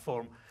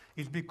platform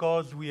is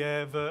because we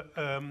have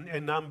a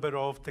number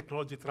of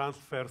technology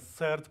transfer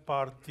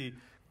third-party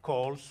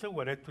calls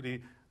where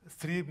actually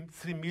 3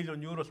 million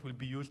euros will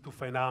be used to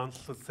finance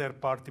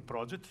third-party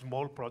projects,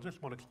 small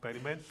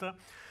experiments,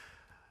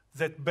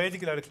 that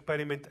basically are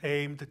experiments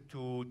aimed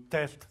to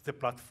test the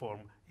platform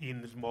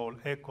in small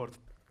accord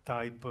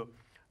type,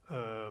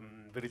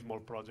 very small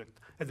project.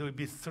 And there will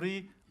be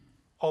 3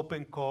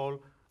 open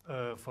calls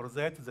for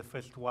that, the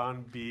first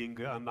one being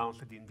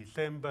announced in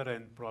December,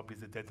 and probably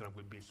the deadline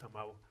will be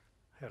somehow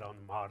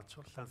around March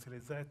or something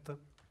like that.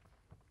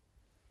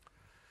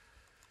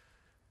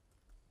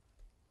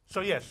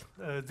 So yes,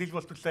 this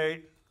was to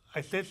say,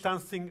 I said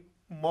something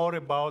more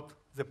about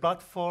the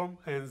platform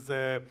and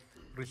the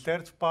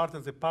research part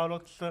and the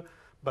pilots,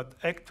 but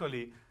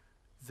actually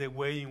the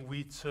way in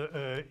which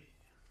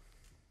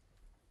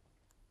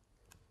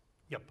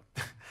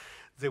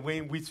the way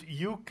in which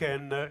you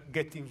can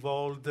get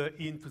involved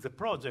into the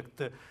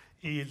project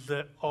is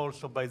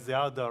also by the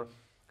other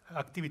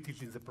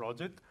activities in the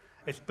project,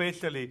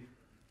 especially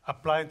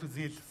applying to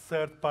these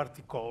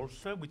third-party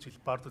calls, which is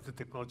part of the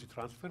technology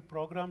transfer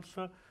programs.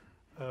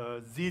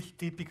 These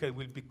typically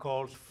will be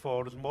calls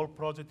for small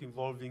projects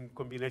involving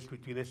combination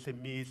between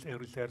SMEs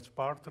and research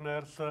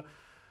partners. Well,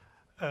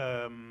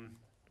 and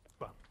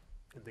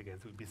again,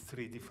 there will be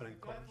 3 different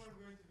calls. Is the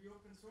platform going to be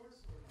open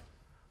source or not?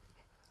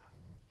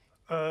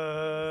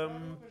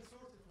 Open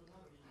source, it will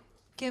not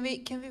be.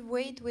 Can we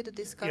wait with the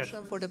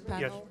discussion for the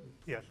panel?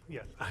 Yes,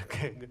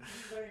 okay. This is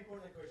a very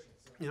important question.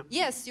 So. Yeah.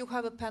 Yes, you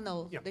have a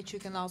panel Yeah. that you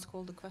can ask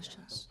all the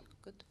questions.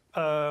 Good.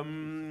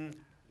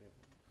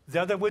 The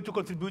other way to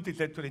contribute is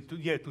actually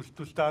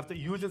to start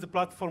using the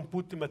platform,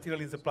 putting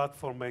material in the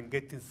platform, and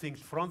getting things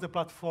from the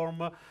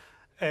platform.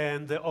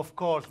 And of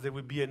course, there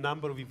will be a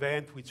number of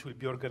events which will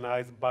be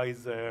organized by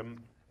the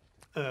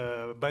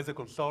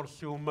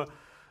consortium,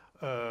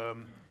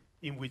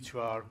 in which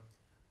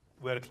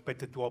we're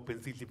expected to open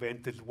this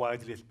event as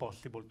widely as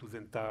possible to the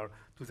entire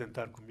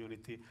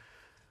community.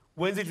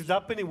 When this is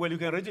happening, well, you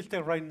can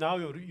register right now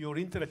your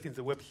interest in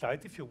the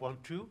website if you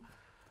want to.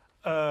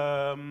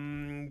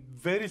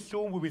 Very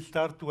soon we will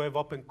start to have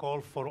open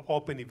call for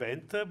open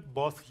event,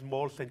 both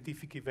small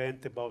scientific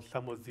event about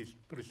some of this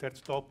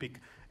research topic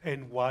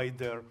and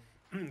wider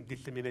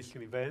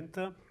dissemination event.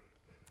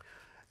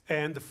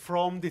 And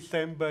from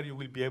December you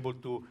will be able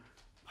to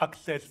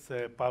access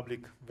the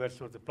public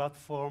version of the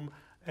platform,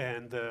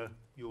 and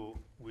you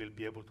will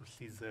be able to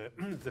see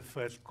the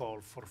first call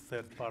for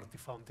third-party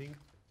funding.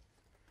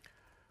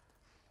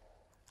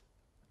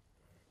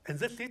 And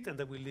that's it,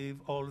 and I will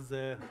leave all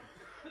the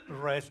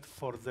rest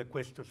for the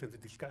questions and the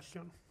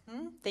discussion.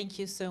 Thank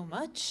you so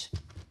much.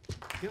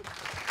 Thank you.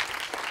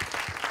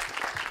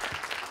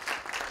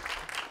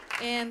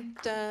 And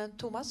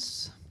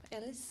Thomas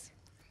Ellis.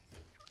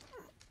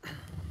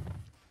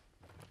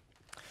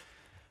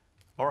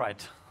 All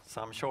right,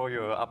 so I'm sure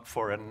you're up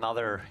for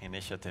another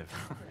initiative.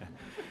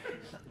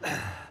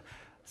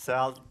 So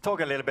I'll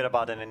talk a little bit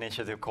about an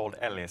initiative called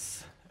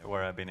ELLIS,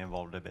 where I've been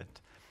involved a bit.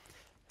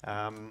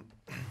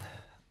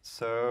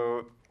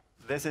 So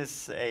this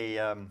is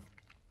a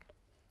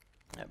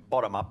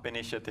bottom-up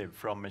initiative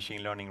from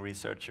machine learning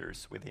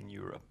researchers within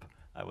Europe,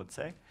 I would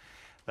say.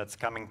 that's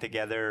coming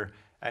together.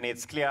 And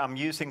it's clear, I'm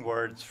using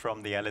words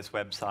from the ELLIS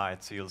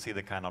website, so you'll see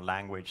the kind of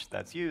language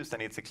that's used,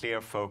 and it's a clear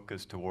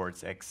focus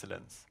towards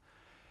excellence.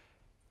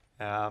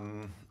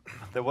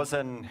 There was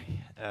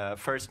a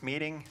first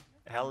meeting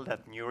held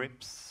at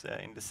NeurIPS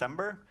in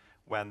December,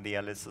 when the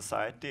ELLIS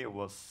Society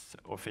was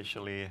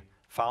officially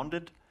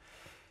founded.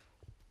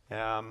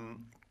 There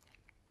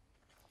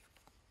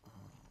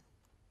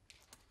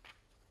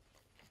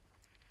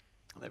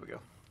we go.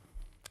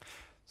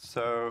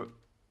 So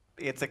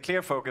it's a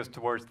clear focus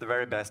towards the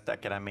very best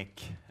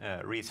academic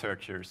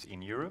researchers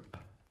in Europe,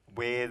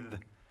 with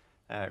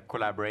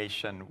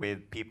collaboration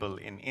with people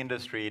in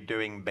industry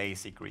doing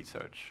basic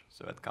research,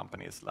 so at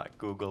companies like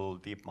Google,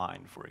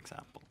 DeepMind, for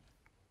example.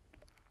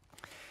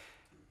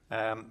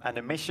 And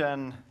a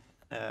mission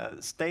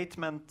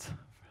statement,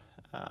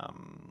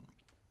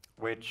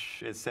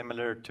 which is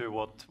similar to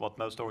what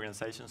most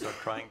organizations are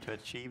trying to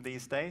achieve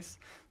these days.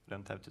 We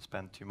don't have to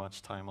spend too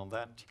much time on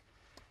that.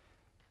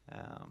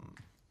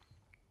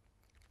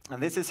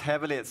 And this is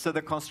heavily, so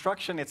the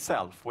construction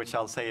itself, which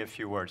I'll say a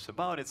few words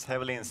about, it's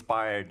heavily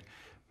inspired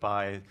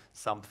by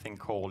something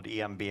called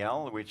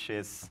EMBL, which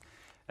is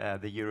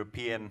the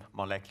European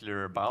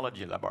Molecular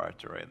Biology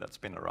Laboratory that's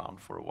been around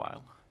for a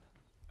while.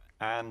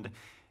 And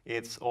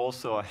it's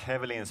also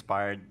heavily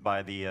inspired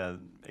by the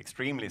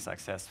extremely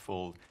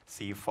successful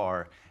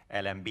CFAR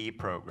LMB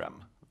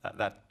program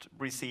that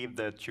received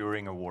the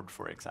Turing Award,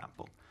 for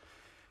example.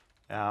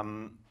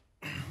 And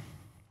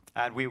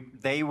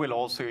they will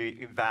also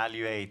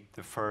evaluate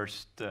the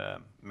first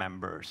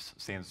members,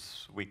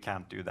 since we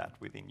can't do that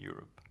within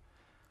Europe.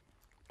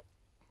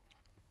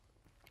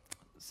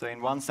 So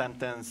in one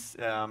sentence,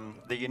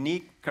 the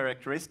unique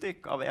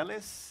characteristic of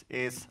ELLIS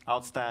is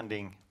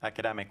outstanding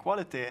academic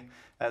quality,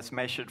 as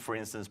measured, for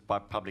instance, by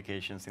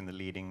publications in the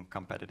leading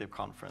competitive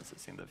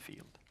conferences in the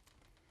field.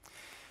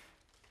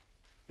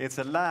 It's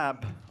a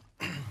lab,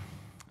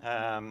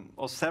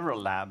 or several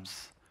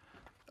labs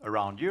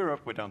around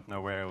Europe. We don't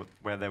know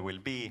where they will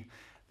be.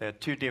 There are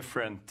two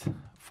different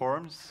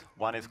forms.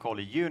 One is called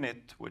a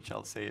unit, which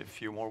I'll say a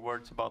few more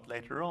words about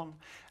later on.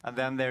 And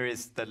then there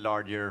is the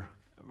larger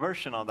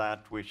version of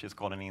that, which is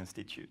called an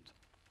institute.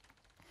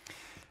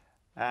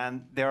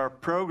 And there are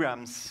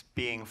programs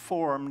being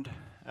formed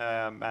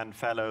and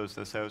fellows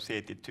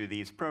associated to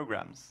these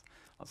programs.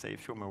 I'll say a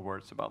few more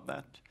words about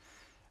that.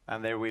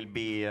 And there will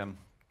be,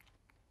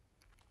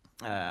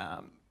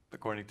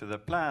 according to the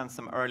plan,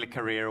 some early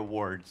career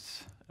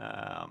awards,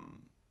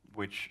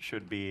 which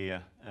should be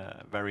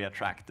very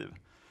attractive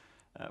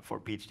for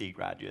PhD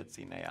graduates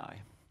in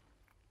AI,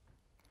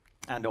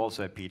 and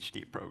also a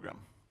PhD program.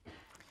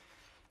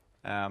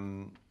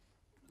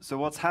 So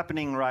what's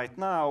happening right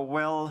now?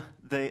 Well,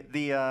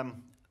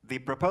 the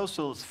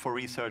proposals for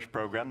research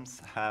programs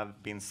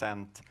have been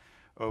sent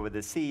over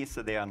the sea,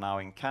 so they are now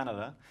in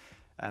Canada,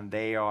 and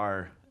they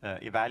are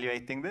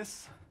evaluating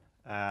this,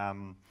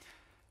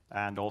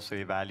 and also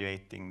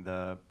evaluating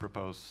the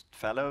proposed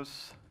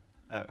fellows,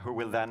 who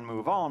will then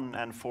move on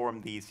and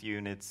form these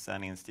units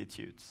and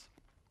institutes.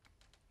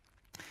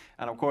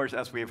 And of course,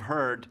 as we've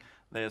heard,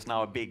 there's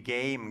now a big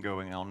game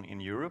going on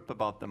in Europe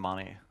about the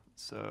money.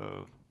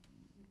 So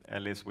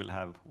ELLIS will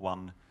have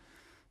one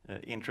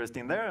interest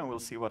in there, and we'll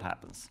see what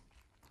happens.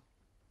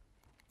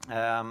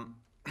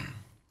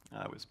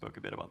 We spoke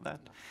a bit about that.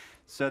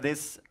 So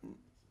this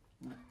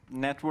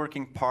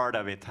networking part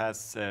of it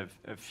has a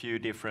few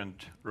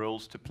different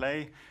roles to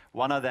play.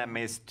 One of them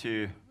is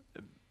to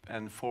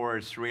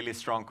enforce really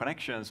strong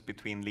connections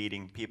between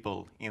leading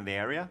people in the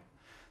area,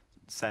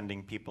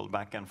 sending people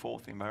back and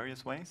forth in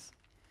various ways.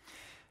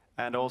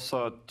 And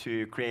also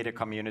to create a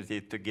community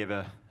to give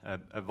a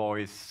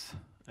voice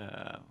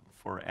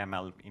for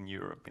ML in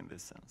Europe in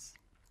this sense.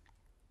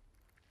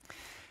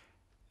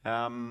 We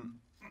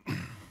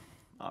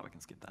can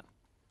skip that.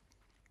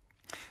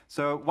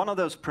 So one of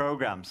those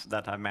programs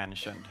that I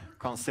mentioned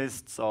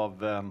consists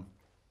of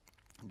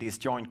these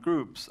joint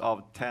groups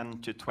of 10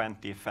 to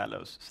 20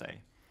 fellows, say.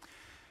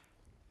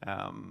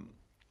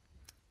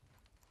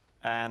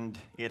 And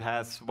it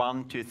has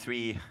 1 to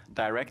 3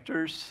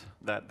 directors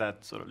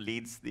that sort of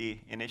leads the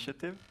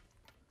initiative.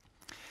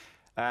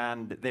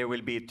 And there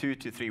will be 2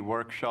 to 3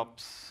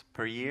 workshops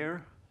per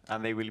year,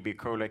 and they will be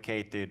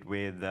co-located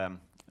with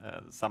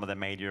some of the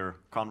major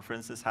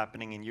conferences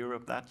happening in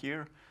Europe that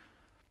year.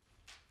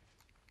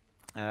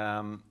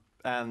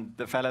 And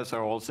the fellows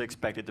are also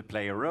expected to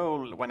play a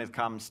role when it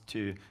comes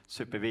to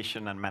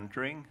supervision and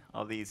mentoring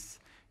of these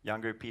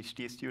younger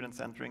PhD students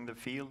entering the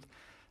field.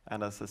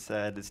 And as I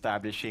said,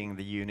 establishing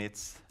the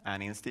units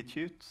and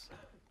institutes.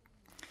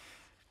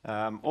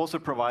 Also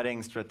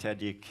providing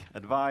strategic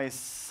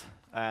advice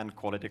and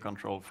quality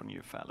control for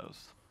new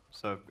fellows.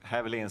 So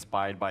heavily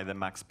inspired by the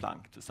Max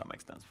Planck to some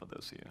extent, for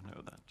those of you who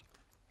know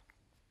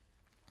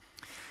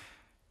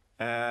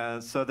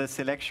that. So the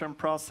selection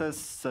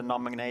process,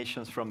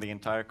 nominations from the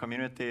entire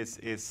community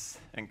is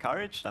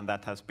encouraged, and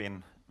that has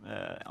been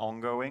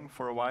ongoing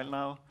for a while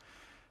now.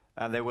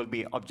 And there will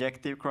be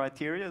objective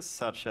criteria,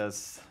 such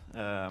as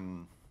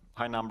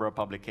high number of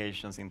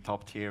publications in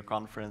top-tier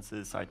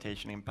conferences,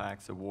 citation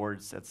impacts,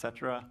 awards,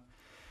 etc.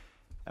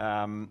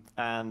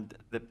 And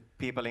the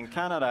people in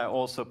Canada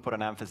also put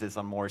an emphasis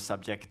on more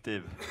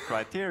subjective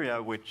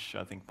criteria, which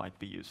I think might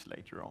be used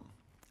later on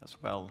as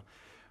well,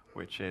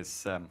 which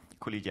is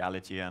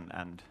collegiality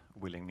and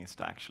willingness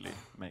to actually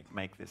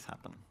make this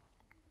happen.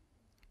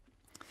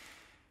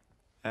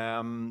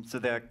 So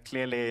there are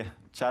clearly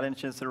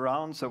challenges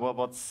around. So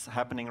what's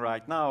happening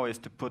right now is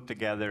to put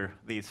together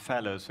these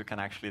fellows who can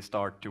actually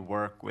start to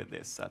work with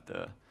this at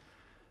a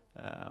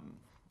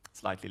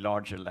slightly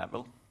larger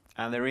level.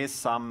 And there is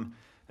some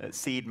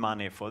seed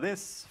money for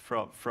this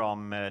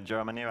from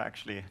Germany, who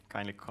actually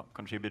kindly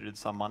contributed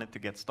some money to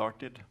get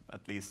started,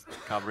 at least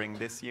covering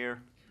this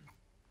year.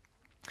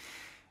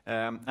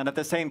 And at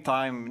the same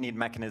time, need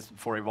mechanism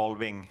for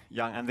evolving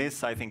young, and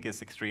this I think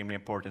is extremely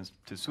important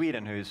to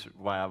Sweden, who is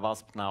via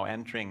WASP now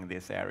entering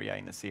this area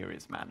in a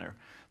serious manner,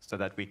 so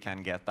that we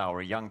can get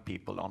our young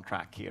people on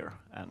track here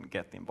and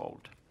get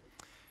involved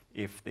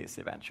if this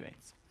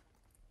eventuates.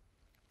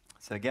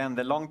 So again,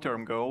 the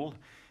long-term goal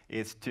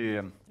is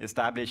to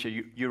establish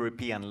a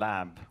European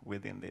lab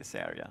within this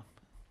area,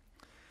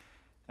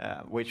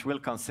 which will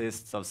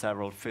consist of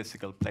several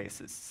physical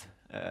places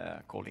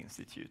called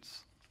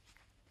institutes.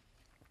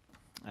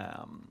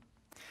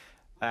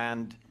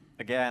 And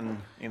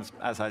again,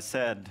 as I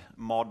said,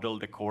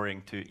 modeled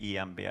according to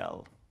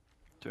EMBL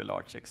to a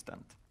large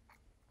extent.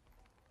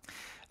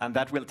 And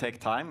that will take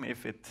time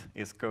if it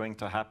is going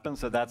to happen,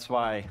 so that's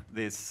why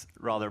this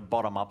rather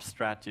bottom-up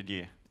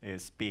strategy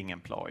is being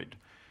employed,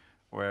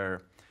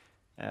 where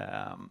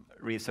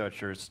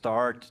researchers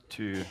start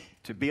to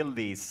build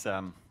these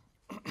to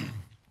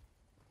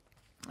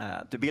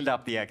build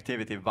up the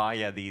activity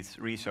via these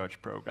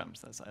research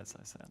programs, as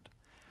I said.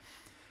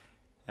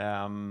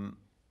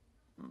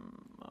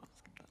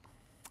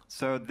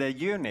 So the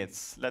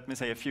units, let me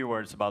say a few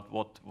words about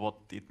what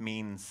it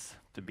means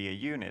to be a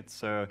unit.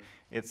 So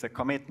it's a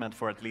commitment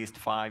for at least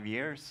 5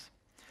 years,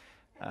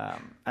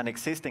 and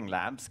existing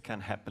labs can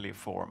happily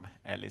form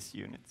ELLIS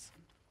units.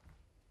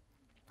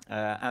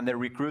 And the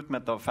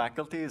recruitment of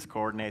faculty is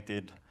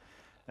coordinated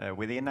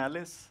within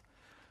ELLIS,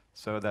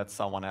 so that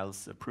someone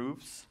else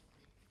approves.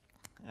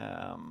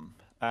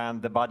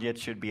 And the budget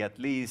should be at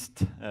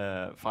least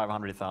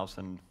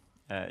 500,000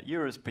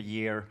 euros per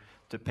year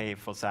to pay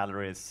for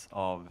salaries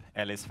of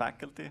ELLIS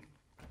faculty.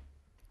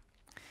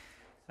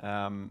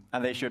 And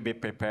they should be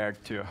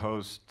prepared to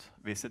host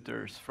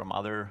visitors from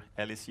other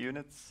ELLIS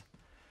units,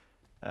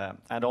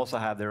 and also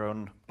have their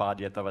own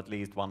budget of at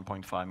least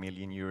 1.5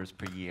 million euros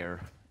per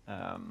year,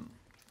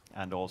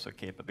 and also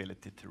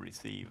capability to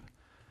receive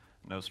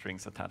no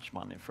strings attached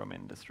money from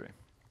industry.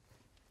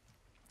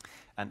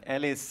 And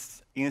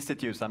ELLIS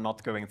institutes, I'm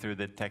not going through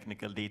the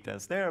technical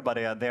details there, but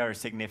they are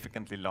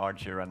significantly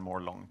larger and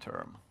more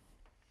long-term.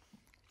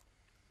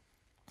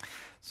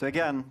 So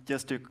again,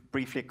 just to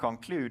briefly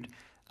conclude,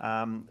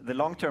 the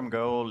long-term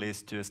goal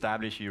is to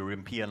establish a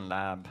European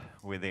lab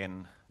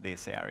within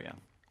this area.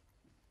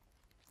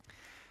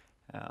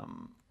 I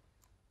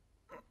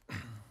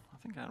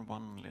think I had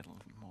one little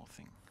more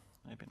thing,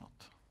 maybe not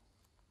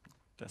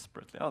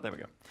desperately. Oh, there we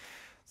go.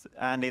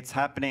 And it's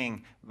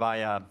happening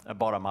via a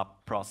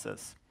bottom-up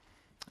process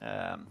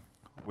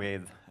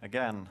with,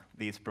 again,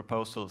 these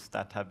proposals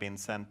that have been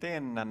sent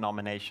in and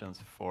nominations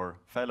for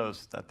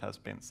fellows that has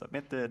been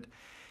submitted,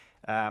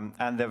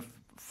 and the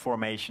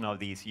formation of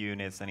these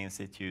units and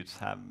institutes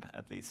have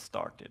at least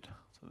started.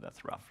 So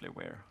that's roughly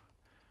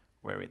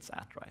where it's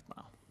at right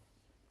now.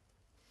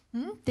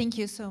 Thank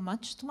you so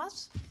much,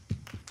 Thomas.